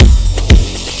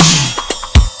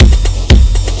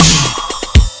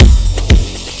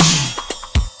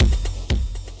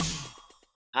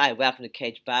Hi, welcome to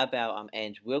Cage Barbell. I'm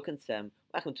Ange Wilkinson.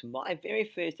 Welcome to my very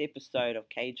first episode of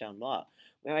Cage Unlocked,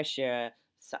 where I share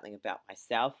something about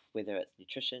myself, whether it's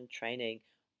nutrition, training,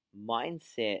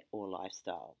 mindset, or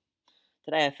lifestyle.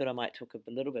 Today, I thought I might talk a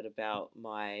little bit about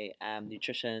my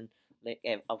nutrition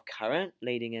of current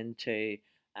leading into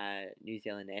New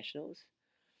Zealand Nationals.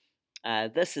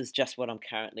 This is just what I'm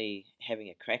currently having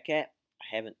a crack at.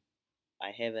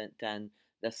 I haven't done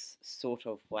this sort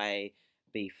of way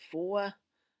before,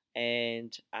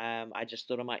 and I just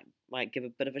thought I might give a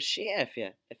bit of a share if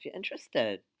you're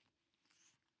interested.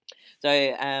 So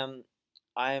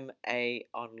I'm a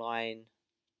online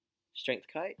strength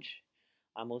coach.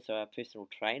 I'm also a personal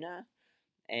trainer,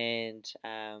 and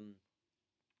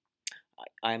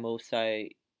I'm also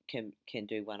can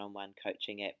do one-on-one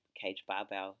coaching at Cage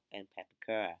Barbell and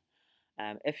Papakura.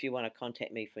 If you want to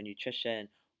contact me for nutrition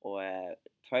or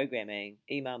programming,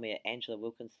 email me at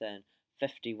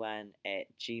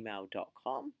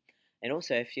angelawilkinson51@gmail.com. And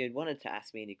also, if you wanted to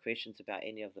ask me any questions about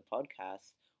any of the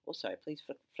podcasts, also please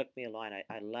flick me a line.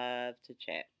 I love to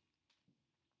chat.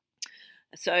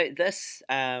 So, this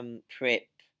prep,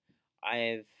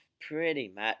 I've pretty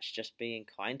much just being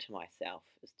kind to myself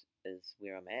is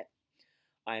where I'm at.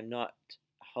 I'm not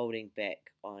holding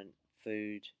back on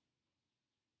food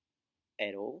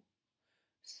at all.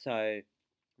 So,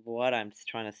 what I'm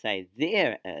trying to say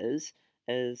there is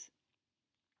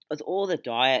with all the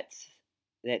diets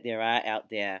that there are out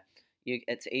there,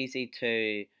 it's easy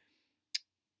to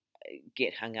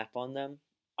get hung up on them.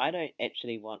 I don't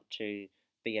actually want to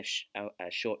be a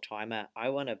short timer. I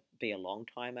want to be a long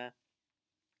timer.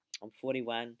 I'm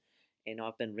 41, and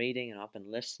I've been reading and I've been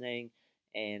listening,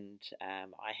 and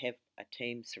I have a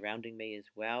team surrounding me as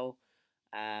well,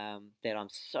 that I'm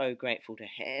so grateful to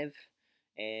have.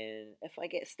 And if I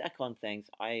get stuck on things,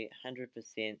 I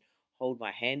 100% hold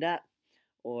my hand up,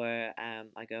 or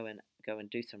I go and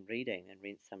do some reading and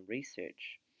read some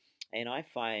research. And I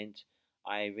find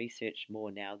I research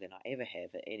more now than I ever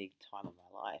have at any time of my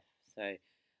life. So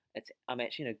I'm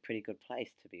actually in a pretty good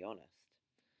place, to be honest.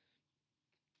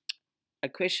 A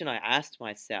question I asked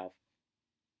myself: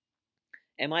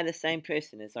 am I the same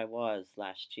person as I was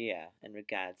last year in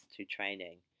regards to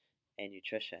training and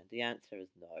nutrition? The answer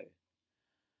is no.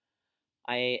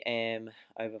 I am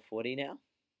over 40 now,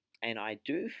 and I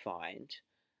do find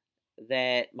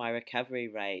that my recovery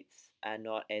rates are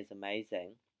not as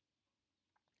amazing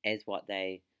as what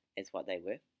they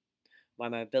were. My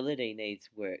mobility needs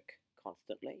work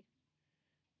constantly,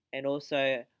 and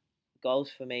also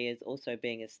goals for me is also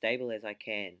being as stable as I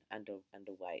can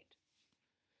underweight.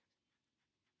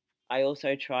 I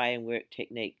also try and work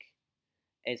technique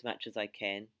as much as I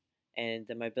can, and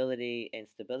the mobility and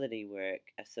stability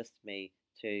work assists me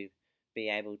to be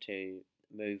able to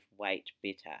move weight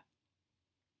better.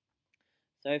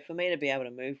 So for me to be able to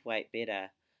move weight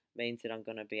better means that I'm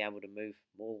going to be able to move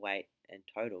more weight in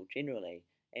total generally,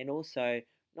 and also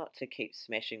not to keep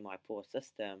smashing my poor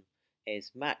system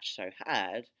as much so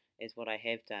hard as what I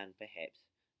have done perhaps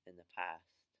in the past.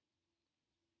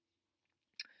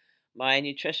 My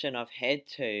nutrition, I've had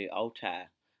to alter.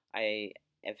 I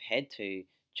have had to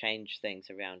change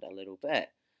things around a little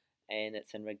bit, and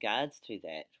it's in regards to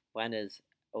that. One is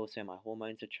also my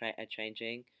hormones are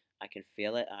changing. I can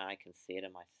feel it, and I can see it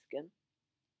in my skin.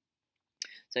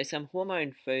 So some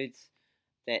hormone foods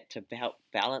that to help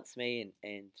balance me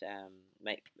and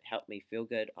make help me feel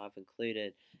good. I've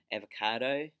included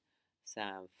avocado,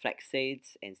 some flax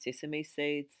seeds and sesame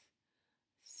seeds,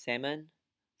 salmon,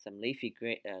 some leafy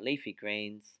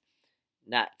greens,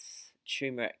 nuts,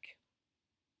 turmeric,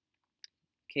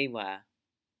 quinoa,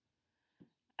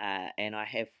 and I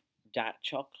have dark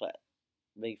chocolate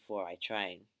before I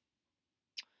train.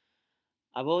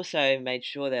 I've also made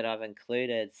sure that I've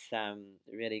included some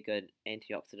really good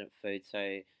antioxidant food.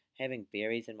 So having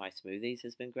berries in my smoothies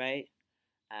has been great.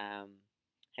 Um,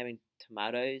 Having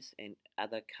tomatoes and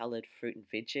other coloured fruit and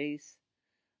veggies,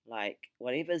 like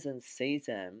whatever's in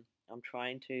season, I'm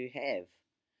trying to have.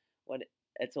 What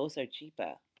It's also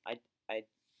cheaper. I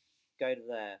go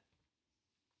to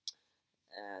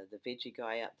the veggie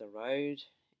guy up the road,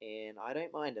 and I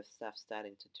don't mind if stuff's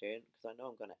starting to turn because I know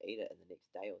I'm going to eat it in the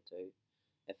next day or two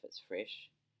if it's fresh.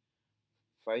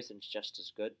 Frozen's just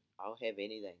as good. I'll have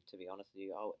anything, to be honest with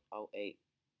you. I'll eat.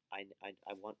 I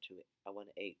want to. I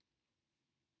want to eat.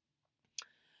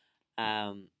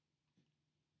 Um,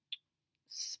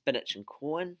 Spinach and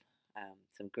corn.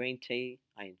 Some green tea.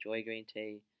 I enjoy green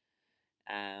tea.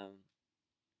 Um,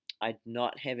 I'm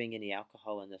not having any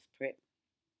alcohol in this prep.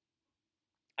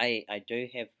 I do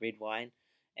have red wine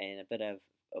and a bit of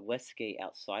a whiskey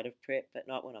outside of prep, but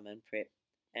not when I'm in prep.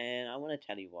 And I want to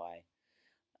tell you why.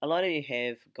 A lot of you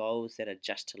have goals that are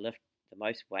just to lift the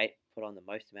most weight, put on the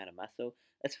most amount of muscle.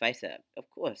 Let's face it, of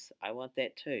course, I want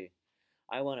that too.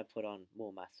 I want to put on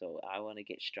more muscle. I want to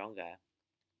get stronger.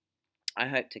 I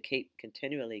hope to keep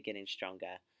continually getting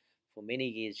stronger for many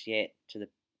years yet to the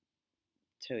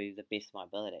best of my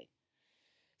ability.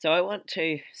 So I want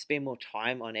to spend more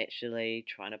time on actually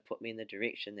trying to put me in the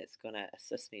direction that's going to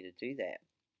assist me to do that.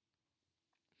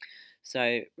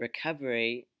 So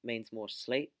recovery means more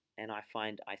sleep, and I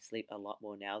find I sleep a lot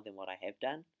more now than what I have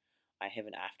done. I have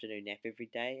an afternoon nap every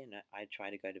day, and I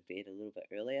try to go to bed a little bit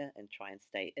earlier and try and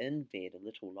stay in bed a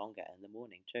little longer in the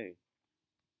morning too.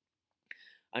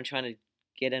 I'm trying to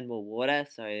get in more water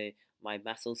so my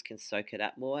muscles can soak it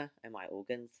up more, and my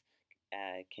organs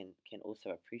can also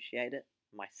appreciate it.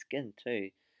 My skin too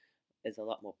is a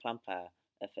lot more plumper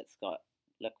if it's got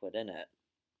liquid in it.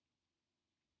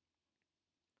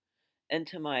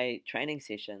 Into my training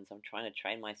sessions, I'm trying to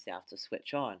train myself to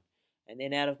switch on, and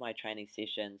then out of my training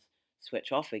sessions,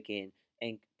 switch off again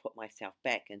and put myself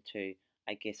back into,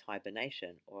 I guess,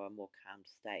 hibernation or a more calm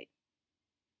state.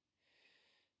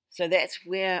 So that's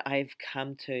where I've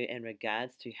come to in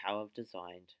regards to how I've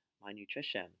designed my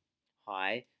nutrition: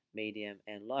 high, medium,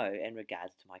 and low in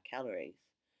regards to my calories,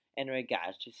 in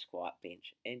regards to squat,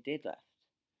 bench, and deadlift.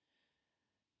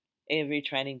 Every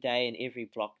training day and every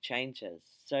block changes,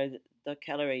 so the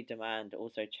calorie demand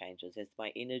also changes as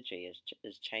my energy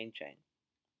is changing.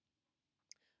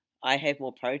 I have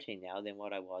more protein now than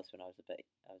what I was when I was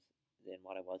than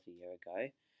what I was a year ago,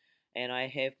 and I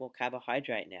have more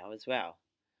carbohydrate now as well.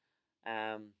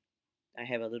 Um, I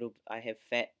have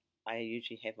fat. I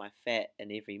usually have my fat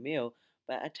in every meal,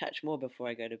 but a touch more before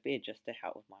I go to bed just to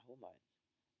help with my hormones,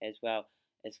 as well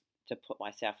as to put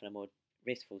myself in a more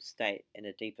restful state in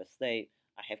a deeper sleep.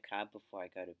 I have carb before I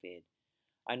go to bed.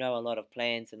 I know a lot of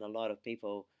plans and a lot of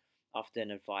people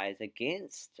often advise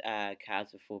against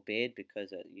carbs before bed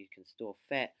because you can store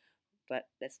fat, but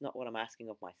that's not what I'm asking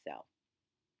of myself.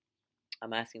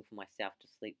 I'm asking for myself to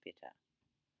sleep better.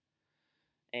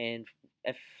 And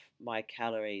if my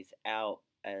calories out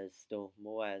is still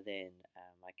more than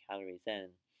my calories in,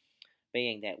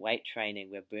 being that weight training,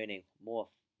 we're burning more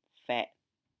fat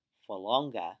for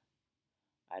longer,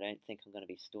 I don't think I'm going to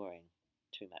be storing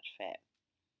too much fat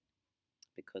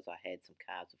because I had some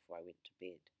carbs before I went to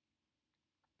bed.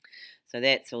 So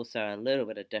that's also a little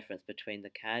bit of difference between the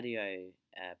cardio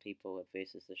people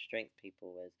versus the strength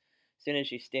people. Is as soon as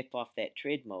you step off that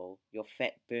treadmill, your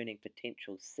fat burning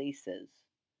potential ceases.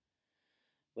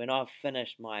 When I've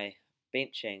finished my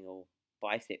benching or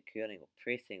bicep curling or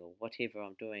pressing or whatever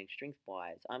I'm doing strength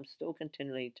wise, I'm still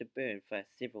continuing to burn for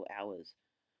several hours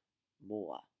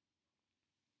more.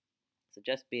 So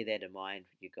just bear that in mind,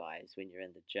 you guys, when you're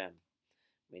in the gym,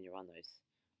 when you're on those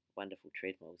wonderful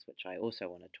treadmills, which I also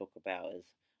want to talk about is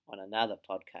on another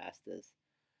podcast. Is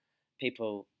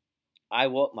people, I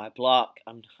walk my block.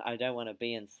 I don't want to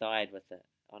be inside with it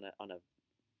on a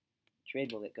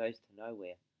treadmill that goes to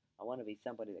nowhere. I want to be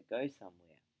somebody that goes somewhere.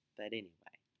 But anyway,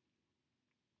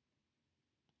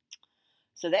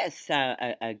 so that's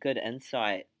a good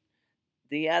insight.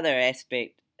 The other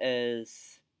aspect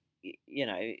is, you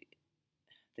know,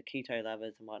 the keto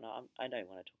lovers and whatnot. I don't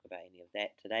want to talk about any of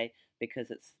that today because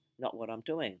it's not what I'm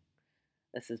doing.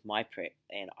 This is my prep,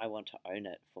 and I want to own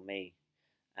it for me.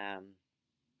 Um,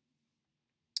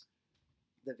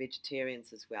 the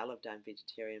vegetarians as well. I've done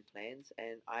vegetarian plans,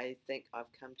 and I think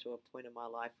I've come to a point in my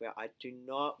life where I do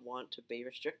not want to be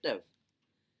restrictive.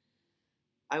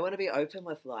 I want to be open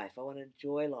with life. I want to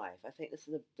enjoy life. I think this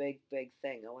is a big, big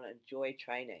thing. I want to enjoy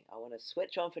training. I want to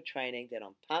switch on for training. That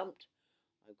I'm pumped.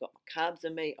 I've got my carbs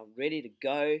in me. I'm ready to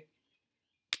go.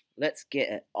 Let's get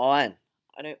it on.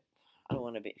 I don't. I don't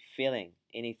want to be feeling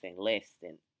anything less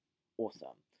than awesome.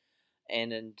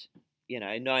 And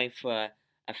knowing for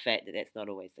a fact that that's not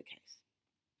always the case.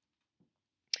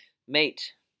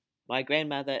 Meat. My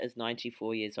grandmother is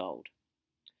 94 years old.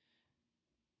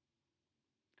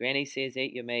 Granny says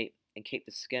eat your meat and keep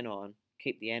the skin on,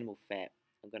 keep the animal fat.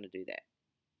 I'm going to do that.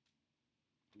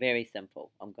 Very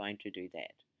simple. I'm going to do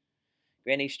that.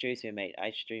 Granny stews her meat.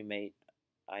 I stew meat.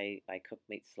 I cook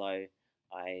meat slow.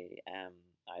 I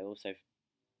I also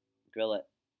grill it.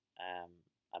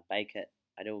 I bake it.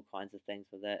 I do all kinds of things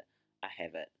with it. I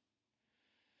have it.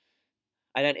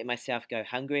 I don't let myself go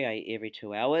hungry. I eat every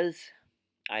 2 hours.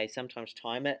 I sometimes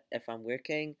time it if I'm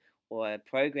working or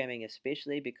programming,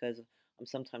 especially because I'm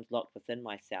sometimes locked within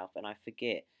myself and I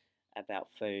forget about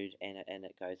food and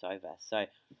it goes over. So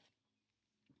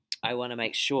I want to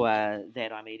make sure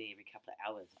that I'm eating every couple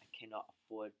of hours. I cannot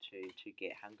afford to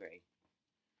get hungry.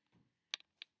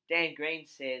 Dan Green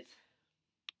says,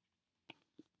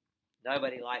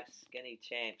 Nobody likes skinny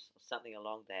champs or something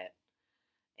along that.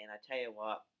 And I tell you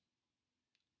what,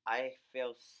 I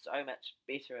feel so much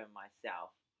better in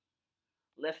myself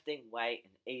lifting weight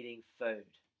and eating food.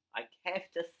 I have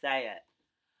to say it.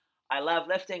 I love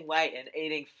lifting weight and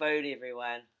eating food,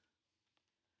 everyone.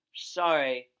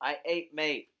 Sorry, I eat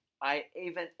meat. I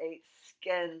even eat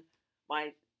skin,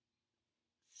 my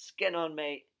skin on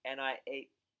meat, and I eat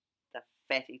the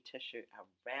fatty tissue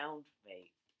around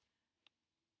me.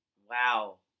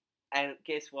 Wow. And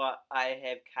guess what? I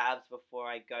have carbs before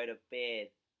I go to bed.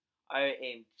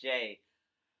 OMG.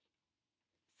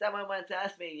 Someone once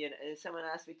asked me, someone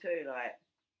asked me too, like,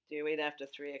 do you eat after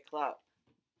 3 o'clock?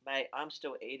 Mate, I'm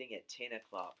still eating at 10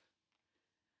 o'clock.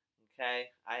 Okay?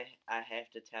 I have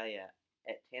to tell you,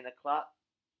 at 10 o'clock,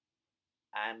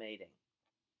 I'm eating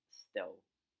still,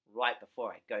 right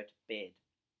before I go to bed.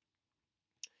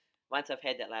 Once I've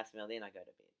had that last meal, then I go to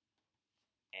bed.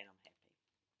 And I'm happy.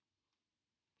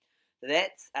 So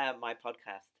that's my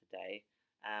podcast today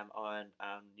on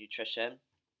nutrition.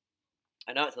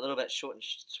 I know it's a little bit short and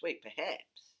sweet,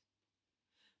 perhaps,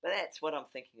 but that's what I'm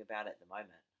thinking about at the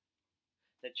moment.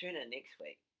 So tune in next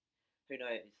week. Who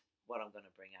knows what I'm going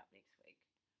to bring up next week?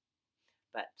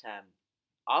 But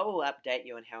I will update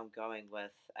you on how I'm going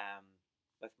with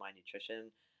my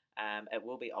nutrition. It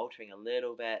will be altering a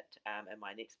little bit in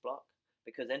my next block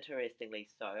because, interestingly,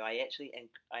 so I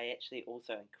actually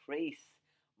also increase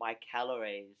my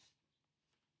calories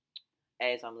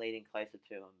as I'm leading closer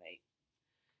to a meet.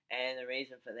 And the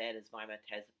reason for that is my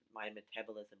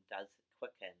metabolism does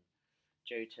quicken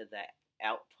due to the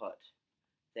output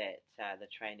that the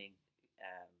training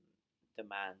um,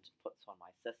 demand puts on my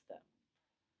system.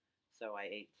 So I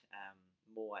eat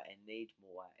more and need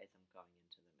more as I'm going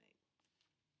into the meet.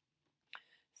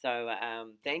 So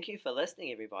thank you for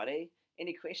listening, everybody.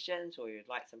 Any questions or you'd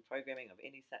like some programming of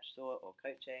any such sort or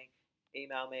coaching,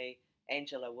 email me,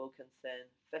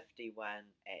 AngelaWilkinson51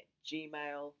 at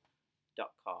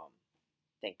gmail.com.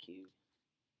 Thank you.